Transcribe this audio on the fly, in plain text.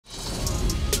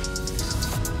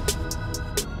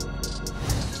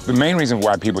The main reason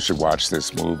why people should watch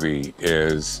this movie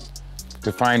is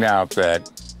to find out that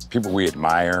people we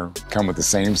admire come with the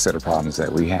same set of problems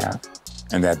that we have,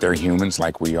 and that they're humans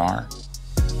like we are.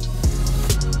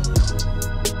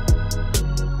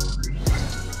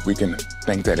 We can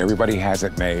think that everybody has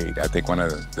it made. I think one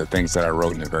of the things that I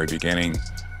wrote in the very beginning,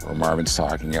 where Marvin's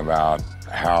talking about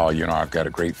how, I've got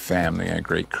a great family and a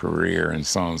great career and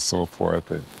so on and so forth.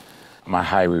 And my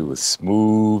highway was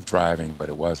smooth driving, but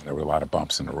it wasn't. There were a lot of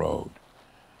bumps in the road.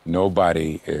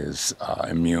 Nobody is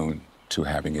immune to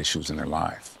having issues in their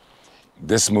life.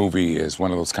 This movie is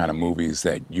one of those kind of movies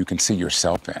that you can see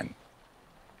yourself in.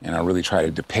 And I really try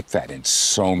to depict that in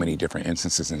so many different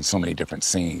instances and so many different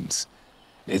scenes.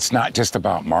 It's not just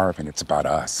about Marvin, it's about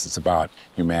us. It's about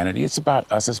humanity. It's about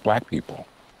us as Black people.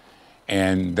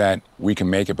 And that we can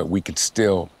make it, but we can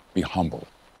still be humble.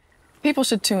 People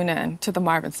should tune in to the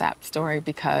Marvin Sapp story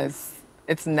because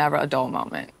it's never a dull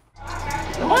moment.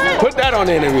 Put that on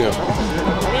the interview.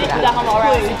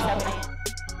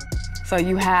 So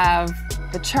you have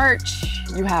the church,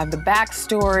 you have the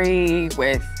backstory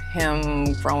with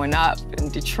him growing up in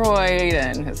Detroit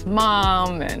and his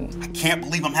mom and... I can't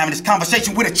believe I'm having this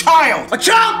conversation with a child! A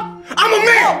child? I'm a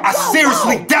man! I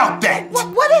seriously doubt that!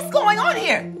 What is going on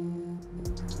here?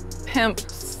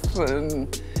 Pimps,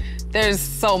 and there's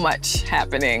so much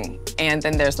happening. And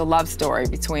then there's the love story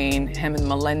between him and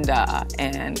Melinda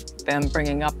and them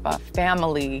bringing up a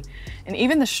family and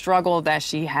even the struggle that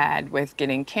she had with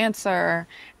getting cancer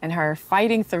and her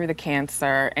fighting through the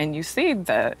cancer. And you see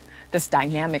this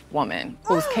dynamic woman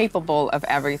who's capable of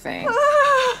everything.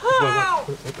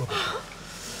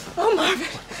 Oh, Marvin,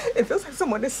 it feels like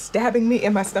someone is stabbing me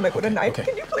in my stomach with a knife.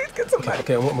 Can you please get somebody?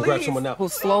 Okay, I'm gonna grab someone now.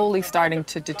 Who's slowly starting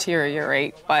to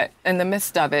deteriorate, but in the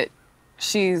midst of it,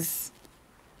 she's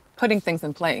putting things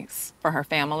in place for her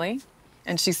family,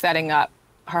 and she's setting up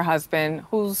her husband,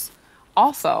 who's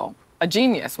also a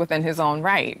genius within his own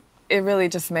right. It really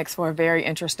just makes for a very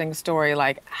interesting story,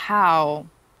 like how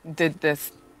did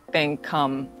this thing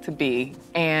come to be,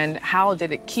 and how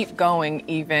did it keep going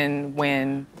even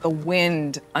when the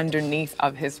wind underneath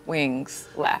of his wings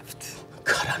left?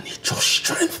 God, I need your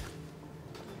strength.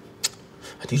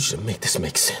 I need you to make this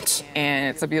make sense.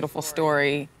 And it's a beautiful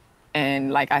story,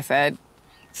 and like I said,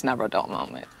 it's never a dull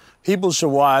moment. People should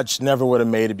watch Never Would Have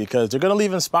Made It because they're gonna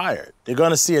leave inspired. They're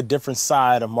gonna see a different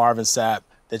side of Marvin Sapp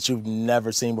that you've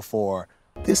never seen before.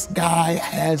 This guy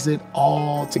has it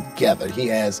all together. He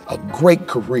has a great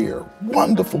career,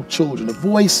 wonderful children, a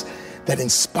voice that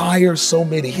inspires so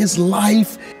many. His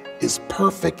life is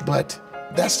perfect, but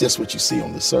that's just what you see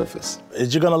on the surface.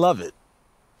 You're gonna love it.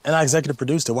 And I executive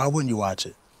produced it, why wouldn't you watch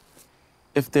it?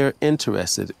 If they're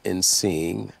interested in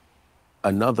seeing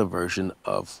another version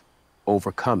of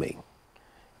overcoming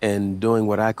and doing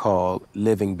what I call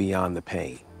living beyond the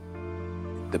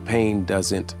pain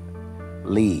doesn't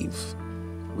leave.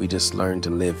 We just learn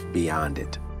to live beyond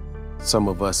it. Some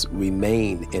of us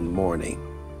remain in mourning,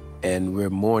 and we're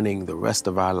mourning the rest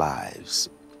of our lives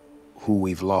who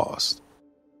we've lost.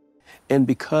 And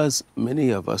because many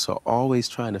of us are always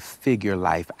trying to figure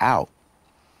life out,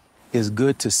 it's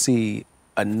good to see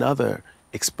another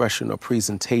expression or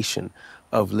presentation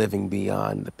of living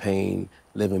beyond the pain,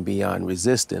 living beyond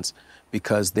resistance,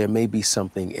 because there may be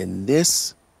something in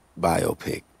this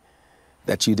biopic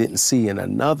that you didn't see in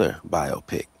another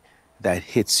biopic that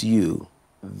hits you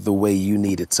the way you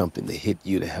needed something to hit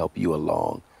you to help you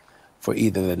along for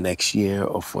either the next year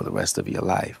or for the rest of your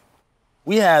life.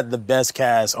 We had the best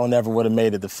cast on Never Would Have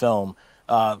Made It, the film,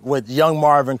 with young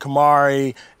Marvin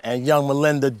Kamari and young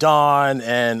Melinda Dawn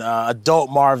and adult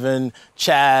Marvin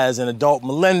Chaz and adult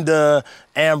Melinda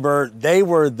Amber. They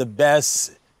were the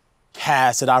best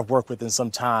cast that I've worked with in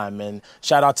some time, and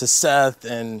shout out to Seth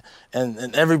and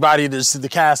everybody, the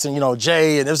cast, and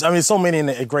Jay, and there's so many in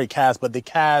a great cast, but the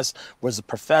cast was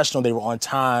professional. They were on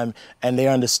time and they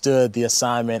understood the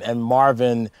assignment, and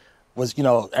Marvin was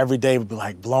every day would be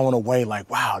like blown away, like,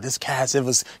 wow, this cast. It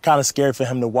was kind of scary for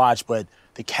him to watch, but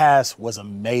the cast was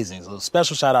amazing. So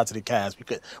special shout out to the cast,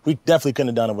 because we definitely couldn't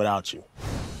have done it without you.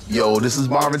 Yo, this is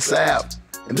Marvin Sapp,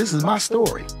 and this is my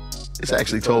story. It's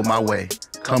actually told my way.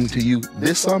 Coming to you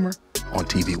this summer on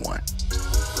TV One.